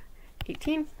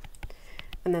 18,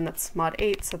 and then that's mod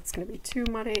 8, so it's going to be 2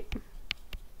 mod 8.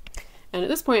 And at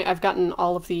this point, I've gotten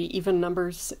all of the even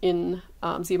numbers in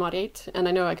z mod 8, and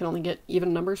I know I can only get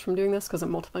even numbers from doing this because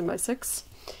I'm multiplying by 6.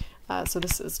 So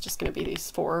this is just going to be these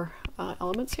 4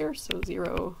 elements here, so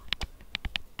 0,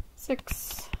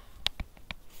 6,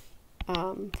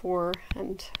 4,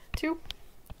 and 2.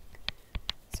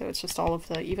 So it's just all of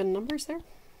the even numbers there.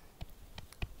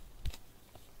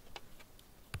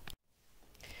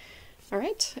 All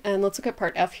right, and let's look at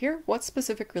part F here. What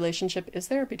specific relationship is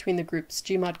there between the groups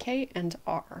G mod K and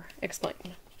R? Explain.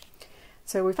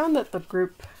 So we found that the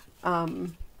group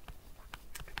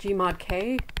G mod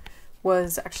K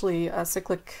was actually a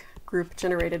cyclic group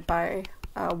generated by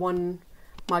 1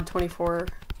 mod 24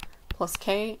 plus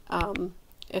K.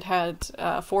 It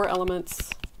had 4 elements,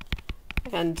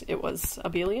 and it was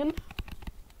abelian.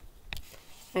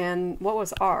 And what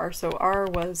was R? So R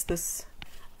was this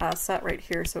set right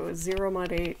here, so it was 0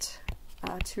 mod 8,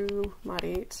 2 mod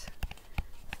 8,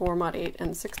 4 mod 8,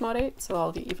 and 6 mod 8, so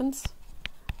all the evens.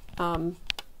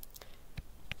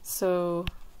 So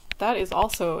that is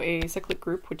also a cyclic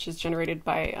group, which is generated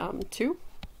by 2.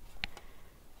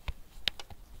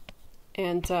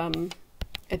 And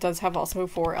it does have also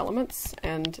 4 elements,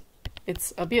 and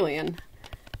it's abelian.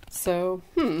 So,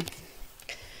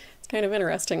 it's kind of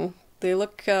interesting. They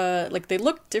look like they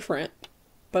look different,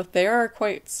 but they are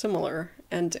quite similar,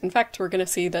 and in fact we're going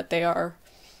to see that they are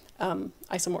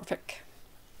isomorphic.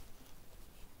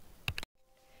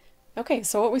 Okay,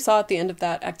 so what we saw at the end of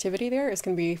that activity there is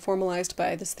going to be formalized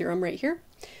by this theorem right here,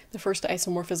 the first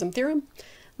isomorphism theorem.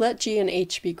 Let G and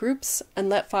H be groups, and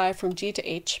let phi from G to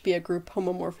H be a group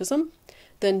homomorphism.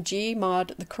 Then G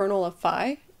mod the kernel of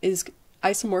phi is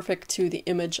isomorphic to the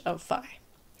image of phi.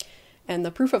 And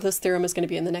the proof of this theorem is going to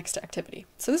be in the next activity.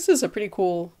 So this is a pretty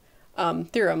cool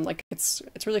theorem. Like it's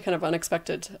really kind of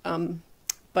unexpected.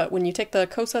 But when you take the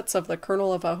cosets of the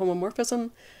kernel of a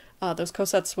homomorphism, those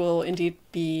cosets will indeed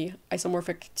be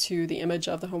isomorphic to the image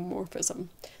of the homomorphism.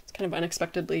 It's kind of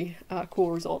unexpectedly cool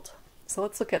result. So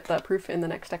let's look at the proof in the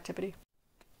next activity.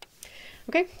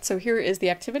 Okay, so here is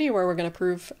the activity where we're going to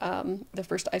prove the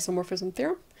first isomorphism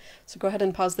theorem. So go ahead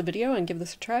and pause the video and give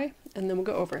this a try, and then we'll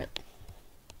go over it.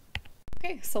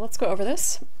 Okay, so let's go over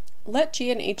this. Let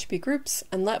G and H be groups,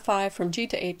 and let phi from G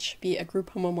to H be a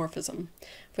group homomorphism.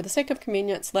 For the sake of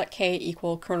convenience, let K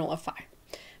equal kernel of phi.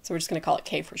 So we're just going to call it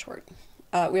K for short.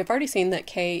 We have already seen that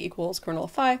K equals kernel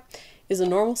of phi is a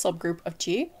normal subgroup of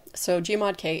G, so G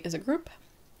mod K is a group.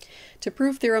 To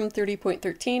prove theorem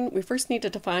 30.13, we first need to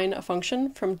define a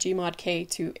function from G mod K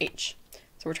to H.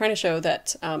 So we're trying to show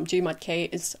that G mod K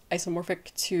is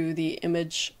isomorphic to the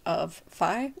image of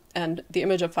phi, and the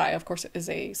image of phi, of course, is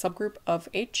a subgroup of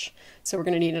H, so we're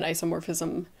going to need an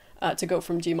isomorphism to go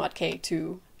from G mod K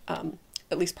to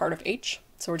at least part of H.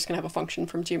 So we're just going to have a function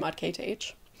from G mod K to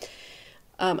H.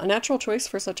 A natural choice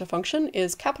for such a function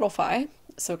is capital Phi.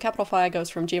 So capital Phi goes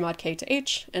from G mod K to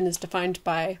H and is defined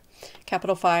by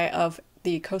capital Phi of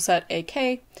the coset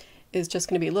AK is just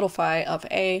going to be little phi of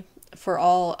A for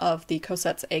all of the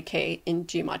cosets AK in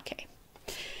G mod K.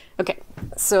 Okay,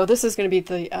 so this is going to be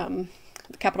the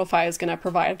capital Phi is going to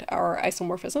provide our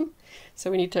isomorphism. So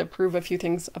we need to prove a few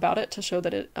things about it to show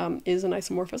that it is an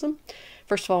isomorphism.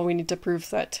 First of all, we need to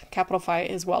prove that capital Phi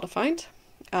is well defined.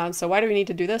 So why do we need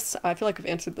to do this? I feel like I've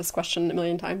answered this question a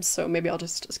million times, so maybe I'll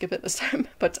just skip it this time.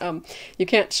 But you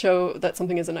can't show that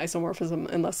something is an isomorphism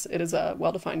unless it is a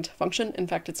well-defined function. In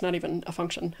fact, it's not even a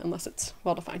function unless it's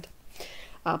well-defined.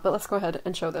 But let's go ahead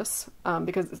and show this,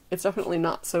 because it's definitely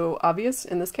not so obvious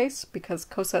in this case, because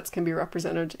cosets can be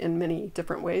represented in many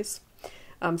different ways.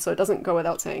 So it doesn't go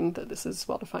without saying that this is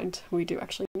well-defined. We do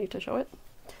actually need to show it.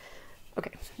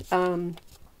 Okay.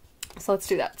 So let's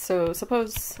do that. So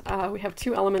suppose we have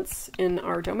two elements in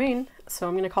our domain. So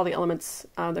I'm going to call the elements,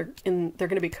 they're going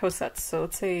to be cosets. So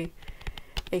let's say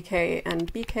AK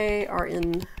and BK are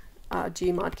in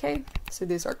G mod K. So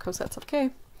these are cosets of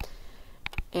K.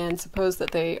 And suppose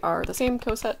that they are the same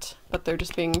coset, but they're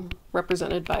just being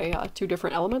represented by two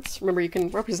different elements. Remember, you can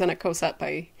represent a coset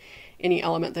by any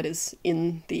element that is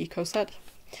in the coset.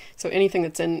 So anything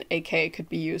that's in AK could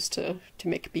be used to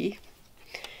make B.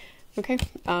 Okay,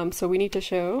 so we need to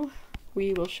show,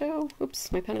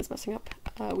 oops, my pen is messing up.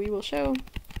 We will show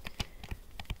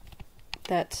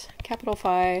that capital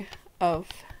Phi of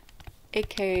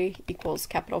AK equals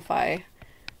capital Phi,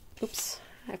 oops,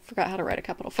 I forgot how to write a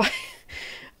capital Phi,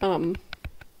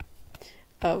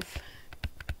 of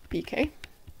BK.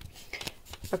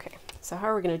 Okay, so how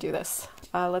are we going to do this?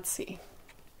 Let's see.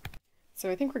 So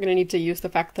I think we're going to need to use the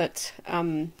fact that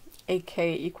AK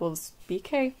equals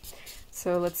BK.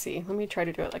 So let's see, let me try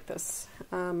to do it like this.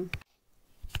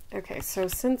 Okay, so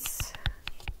since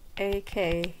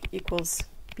AK equals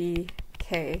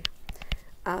BK,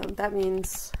 that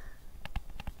means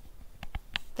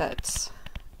that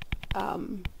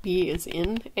B is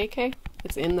in AK,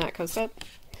 it's in that coset.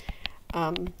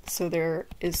 So there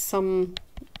is some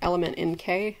element in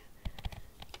K,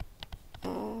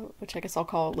 which I guess I'll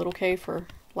call little k for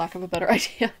lack of a better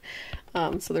idea.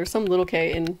 So there's some little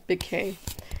k in big K,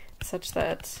 such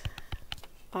that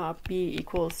B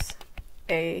equals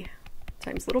A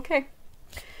times little k.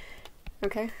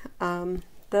 Okay,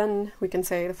 then we can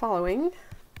say the following.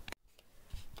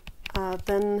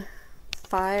 Then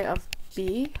phi of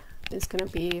B is going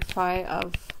to be phi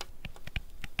of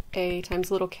A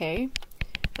times little k,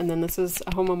 and then this is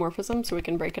a homomorphism, so we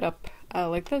can break it up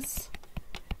like this.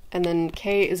 And then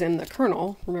k is in the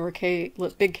kernel. Remember,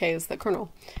 big K is the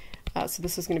kernel. So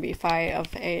this is going to be phi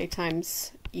of A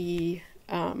times E,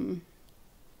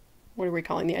 what are we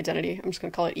calling the identity? I'm just going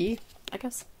to call it E, I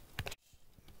guess.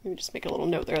 Let me just make a little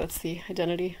note there, that's the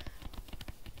identity.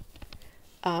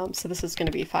 So this is going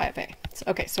to be phi of A. So,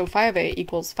 okay, so phi of A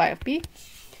equals phi of B.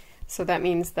 So that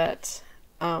means that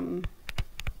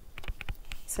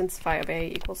since phi of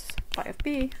A equals phi of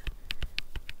B,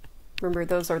 remember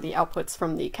those are the outputs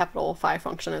from the capital Phi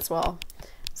function as well.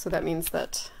 So that means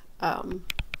that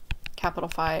capital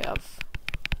Phi of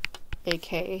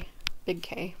AK, big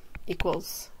K,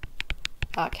 equals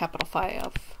capital Phi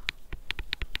of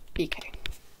BK.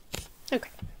 Okay,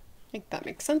 I think that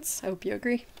makes sense. I hope you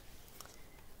agree.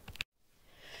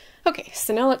 Okay,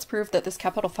 so now let's prove that this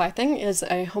capital Phi thing is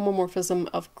a homomorphism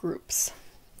of groups.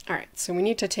 Alright, so we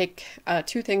need to take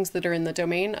two things that are in the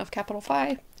domain of capital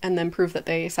Phi and then prove that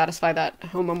they satisfy that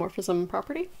homomorphism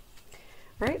property.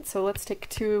 Alright, so let's take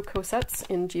two cosets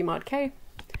in G mod K.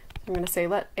 I'm going to say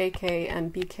let AK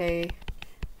and BK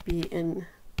be in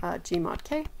G mod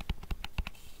K.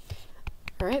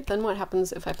 Alright, then what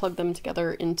happens if I plug them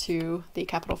together into the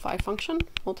capital Phi function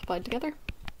multiplied together?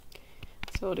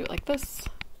 So we'll do it like this.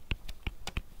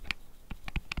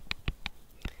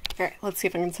 Alright, let's see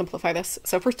if I can simplify this.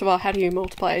 So first of all, how do you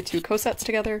multiply two cosets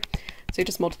together? So you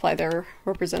just multiply their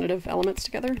representative elements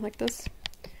together like this,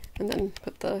 and then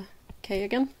put the k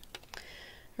again.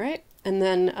 Alright, and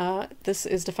then this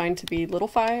is defined to be little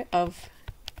phi of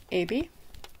AB.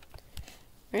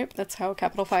 Right, that's how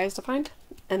capital Phi is defined.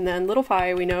 And then little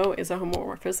phi we know is a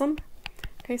homomorphism.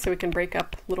 Okay, so we can break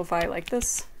up little phi like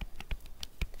this.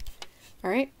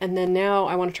 Alright, and then now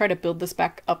I want to try to build this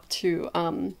back up to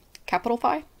capital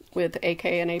Phi with AK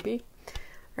and AB.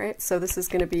 Right, so this is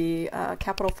going to be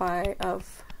capital Phi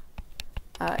of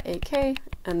AK,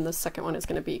 and the second one is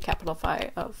going to be capital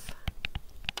Phi of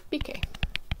BK.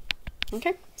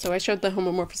 Okay, so I showed the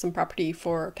homomorphism property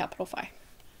for capital Phi.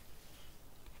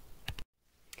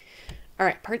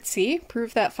 Alright, part C,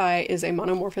 prove that phi is a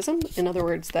monomorphism, in other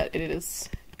words, that it is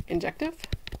injective.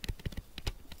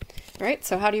 Alright,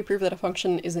 so how do you prove that a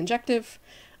function is injective?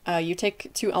 You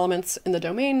take two elements in the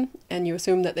domain and you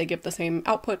assume that they give the same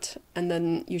output, and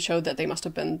then you show that they must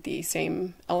have been the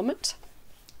same element.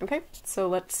 Okay, so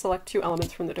let's select two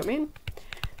elements from the domain.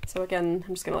 So again,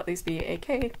 I'm just going to let these be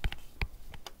AK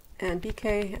and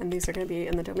BK, and these are going to be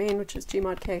in the domain, which is G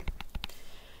mod K.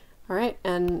 Alright,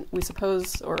 and we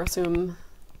suppose or assume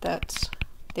that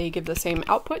they give the same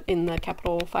output in the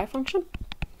capital Phi function.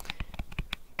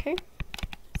 Okay,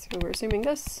 so we're assuming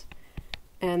this.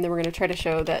 And then we're going to try to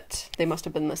show that they must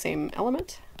have been the same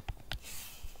element.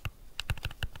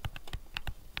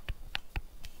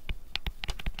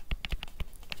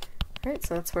 Alright,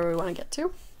 so that's where we want to get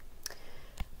to.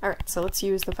 Alright, so let's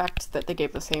use the fact that they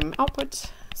gave the same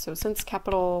output. So since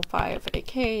capital Phi of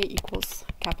AK equals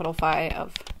capital Phi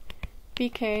of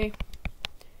BK,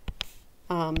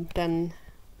 then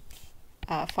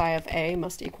phi of A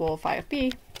must equal phi of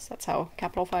B, so that's how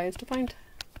capital Phi is defined.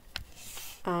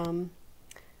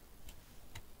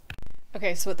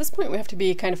 Okay, so at this point we have to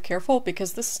be kind of careful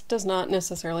because this does not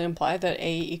necessarily imply that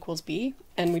A equals B,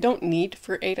 and we don't need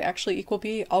for A to actually equal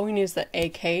B. All we need is that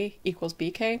AK equals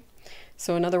BK.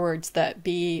 So in other words, that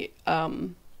B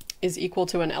is equal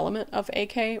to an element of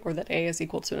AK, or that A is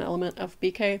equal to an element of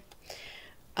BK.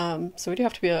 So we do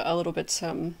have to be a little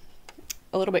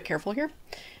bit careful here.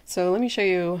 So let me show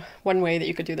you one way that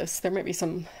you could do this. There might be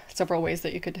several ways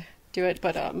that you could do it,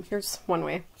 but here's one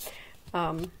way.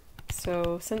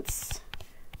 So since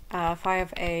phi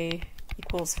of A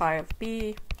equals phi of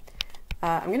B,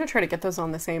 I'm going to try to get those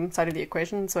on the same side of the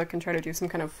equation so I can try to do some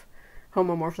kind of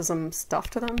homomorphism stuff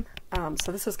to them.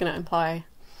 So this is going to imply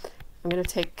I'm going to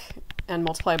take and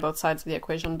multiply both sides of the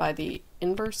equation by the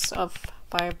inverse of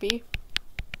phi of B,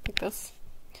 like this.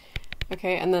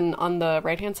 Okay, and then on the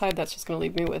right-hand side, that's just going to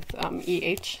leave me with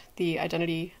EH, the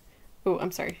identity, EH,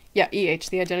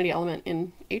 the identity element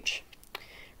in H.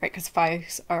 Right, because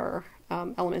phi's are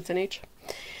elements in H.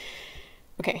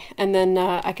 Okay, and then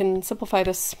I can simplify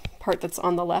this part that's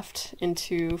on the left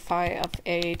into phi of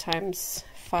A times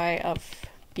phi of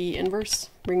B inverse,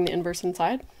 bring the inverse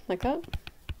inside, like that.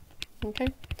 Okay,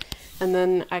 and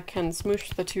then I can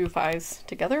smoosh the two phi's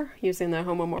together using the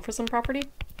homomorphism property.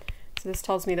 So this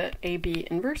tells me that AB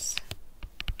inverse,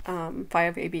 phi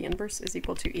of AB inverse is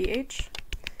equal to EH.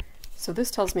 So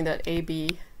this tells me that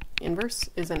AB inverse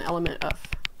is an element of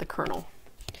the kernel,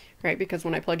 right? Because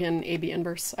when I plug in AB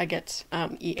inverse, I get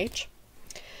EH.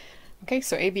 Okay,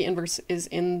 so AB inverse is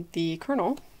in the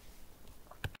kernel.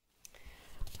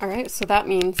 All right, so that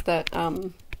means that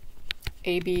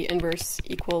AB inverse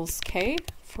equals K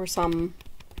for some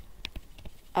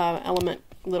element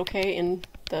little k in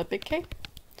the big K.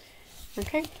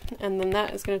 Okay, and then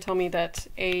that is going to tell me that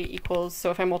A equals,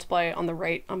 so if I multiply on the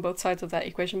right on both sides of that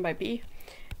equation by B,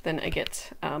 then I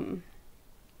get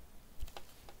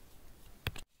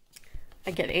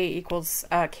A equals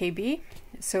KB.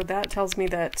 So that tells me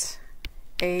that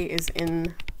A is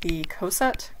in the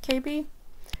coset KB,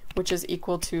 which is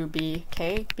equal to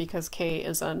BK because K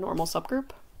is a normal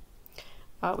subgroup,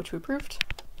 which we proved.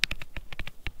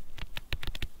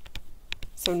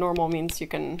 So normal means you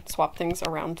can swap things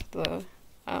around the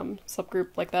subgroup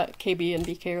like that. KB and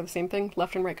BK are the same thing.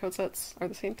 Left and right cosets are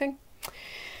the same thing.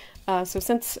 So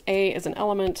since A is an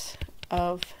element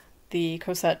of the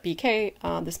coset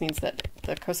BK, this means that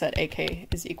the coset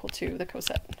AK is equal to the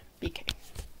coset BK.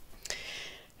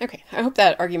 Okay, I hope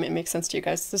that argument makes sense to you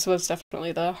guys. This was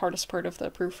definitely the hardest part of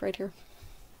the proof right here.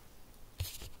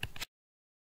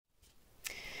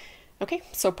 Okay,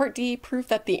 so part D, prove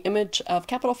that the image of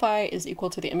capital Phi is equal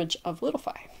to the image of little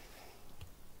phi.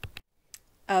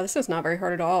 This is not very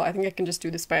hard at all. I think I can just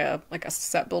do this by a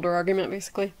set builder argument,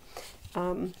 basically.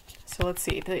 So let's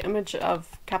see, the image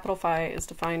of capital Phi is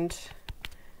defined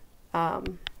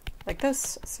like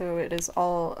this. So it is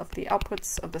all of the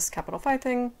outputs of this capital Phi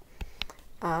thing.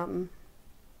 How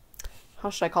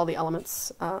should I call the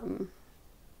elements?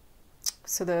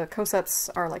 So the cosets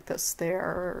are like this. They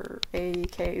are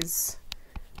AKs,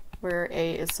 where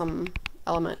A is some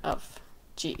element of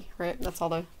G, right? That's all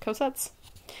the cosets.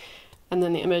 And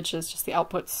then the image is just the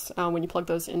outputs when you plug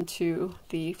those into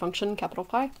the function capital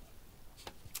Phi.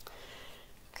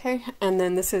 Okay, and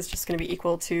then this is just going to be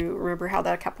equal to, remember how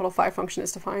that capital Phi function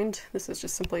is defined? This is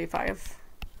just simply phi of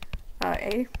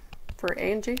A for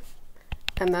A and G.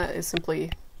 And that is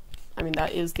simply,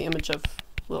 that is the image of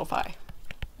little phi.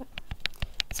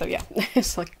 So yeah,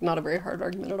 it's not a very hard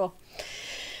argument at all.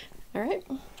 All right.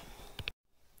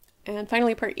 And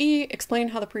finally, part E, explain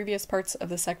how the previous parts of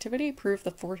this activity prove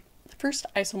the first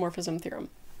isomorphism theorem.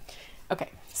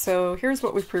 Okay, so here's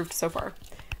what we've proved so far.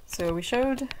 So we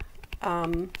showed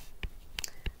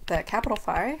that capital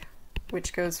Phi,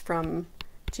 which goes from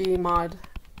G mod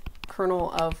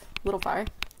kernel of little phi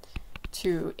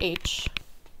to H,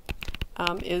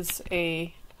 is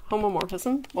a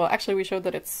homomorphism. Well, actually we showed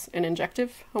that it's an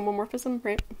injective homomorphism,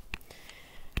 right?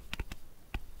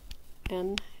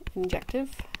 An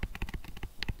injective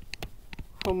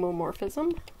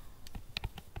homomorphism.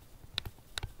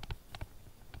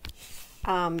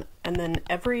 And then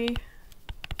every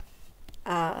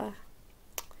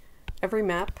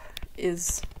map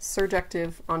is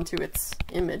surjective onto its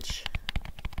image,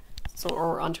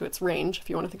 or onto its range, if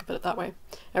you want to think of it that way.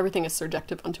 Everything is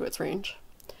surjective onto its range.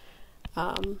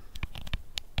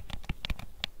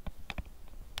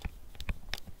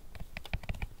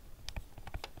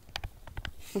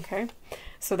 Okay,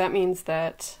 so that means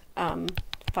that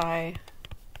phi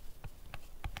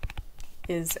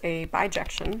is a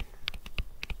bijection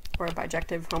or a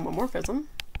bijective homomorphism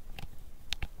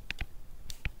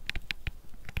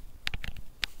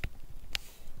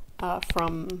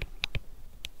from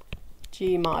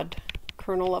G mod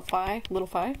kernel of phi, little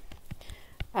phi,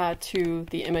 to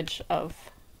the image of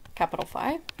capital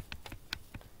Phi.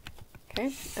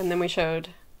 Okay, and then we showed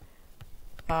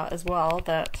as well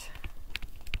that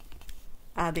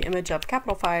the image of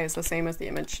capital Phi is the same as the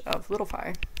image of little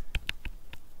phi.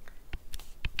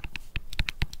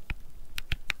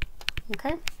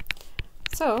 Okay,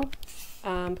 so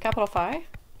capital Phi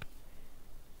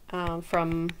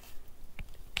from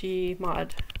G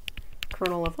mod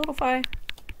kernel of little phi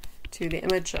to the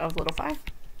image of little phi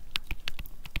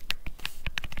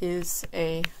is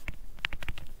a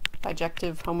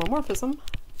bijective homomorphism.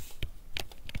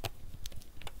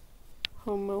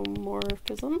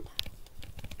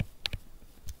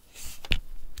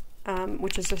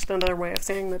 Which is just another way of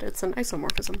saying that it's an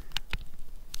isomorphism.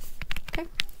 Okay,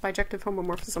 bijective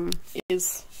homomorphism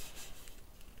is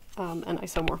an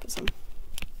isomorphism.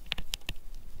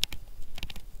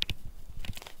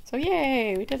 So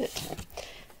yay, we did it.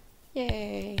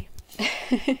 Yay.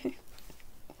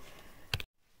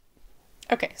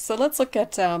 Okay, so let's look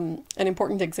at an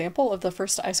important example of the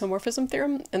first isomorphism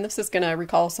theorem, and this is going to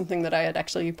recall something that I had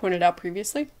actually pointed out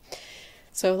previously.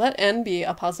 So let n be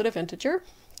a positive integer.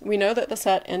 We know that the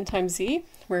set n times z,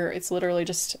 where it's literally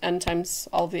just n times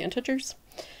all of the integers,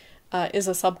 is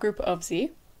a subgroup of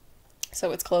z.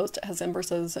 So it's closed, it has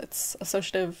inverses, it's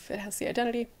associative, it has the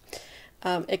identity.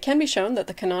 It can be shown that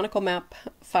the canonical map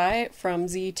phi from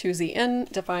z to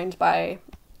zn, defined by,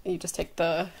 you just take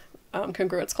the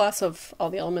congruence class of all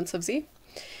the elements of z,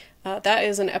 that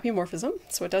is an epimorphism,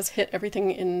 so it does hit everything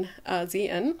in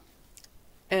zn,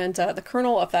 and the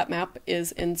kernel of that map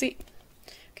is in z.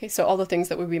 Okay, so all the things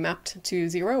that would be mapped to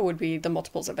 0 would be the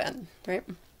multiples of n, right?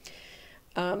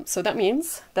 So that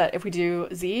means that if we do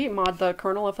z mod the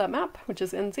kernel of that map, which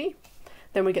is in z,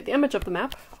 then we get the image of the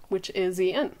map, which is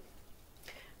zn.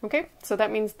 Okay, so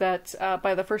that means that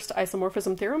by the first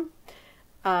isomorphism theorem,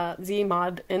 z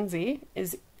mod nz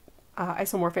is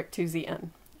isomorphic to zn.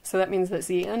 So that means that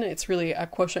zn, it's really a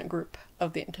quotient group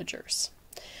of the integers.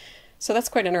 So that's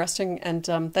quite interesting, and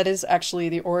that is actually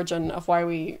the origin of why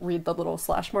we read the little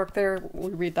slash mark there. We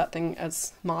read that thing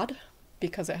as mod,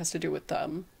 because it has to do with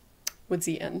zn.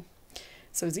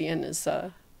 So zn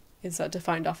is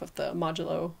defined off of the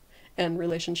modulo n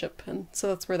relationship, and so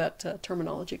that's where that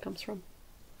terminology comes from.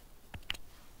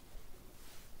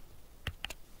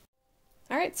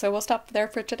 Alright, so we'll stop there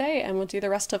for today, and we'll do the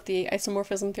rest of the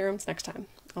isomorphism theorems next time.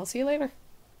 I'll see you later.